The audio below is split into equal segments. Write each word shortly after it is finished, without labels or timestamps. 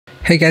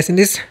Hey guys, in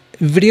this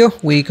video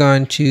we're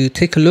going to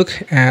take a look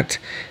at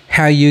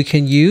how you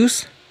can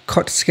use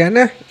code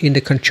scanner in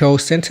the control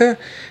center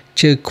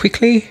to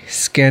quickly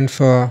scan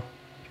for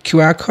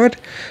QR code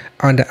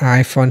on the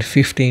iPhone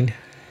 15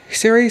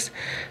 series.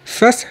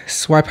 First,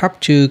 swipe up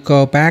to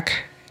go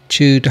back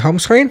to the home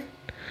screen.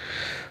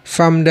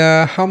 From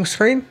the home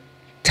screen,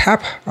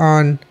 tap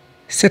on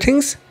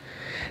settings.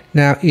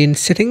 Now in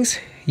settings,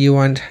 you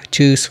want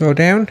to scroll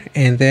down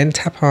and then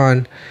tap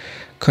on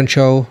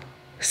control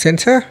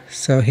center.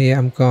 So here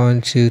I'm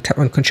going to tap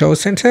on control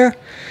center.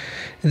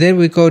 Then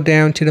we go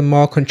down to the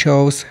more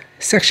controls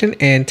section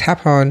and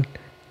tap on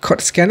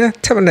code scanner.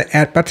 Tap on the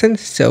add button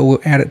so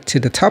we'll add it to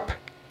the top.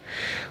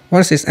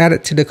 Once it's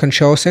added to the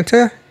control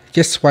center,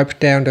 just swipe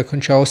down the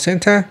control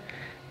center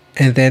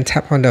and then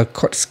tap on the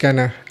code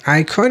scanner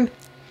icon.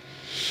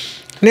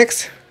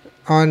 Next,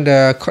 on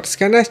the code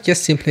scanner,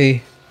 just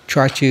simply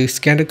try to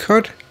scan the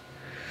code.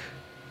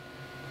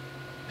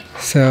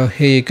 So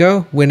here you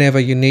go. Whenever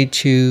you need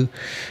to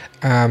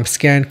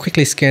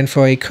quickly scan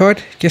for a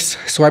code, just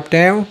swipe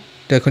down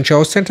the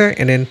control center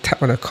and then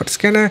tap on the code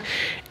scanner,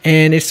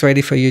 and it's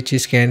ready for you to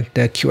scan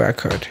the QR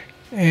code.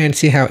 And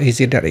see how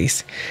easy that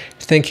is.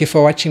 Thank you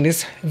for watching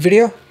this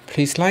video.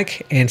 Please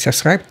like and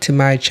subscribe to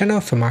my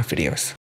channel for more videos.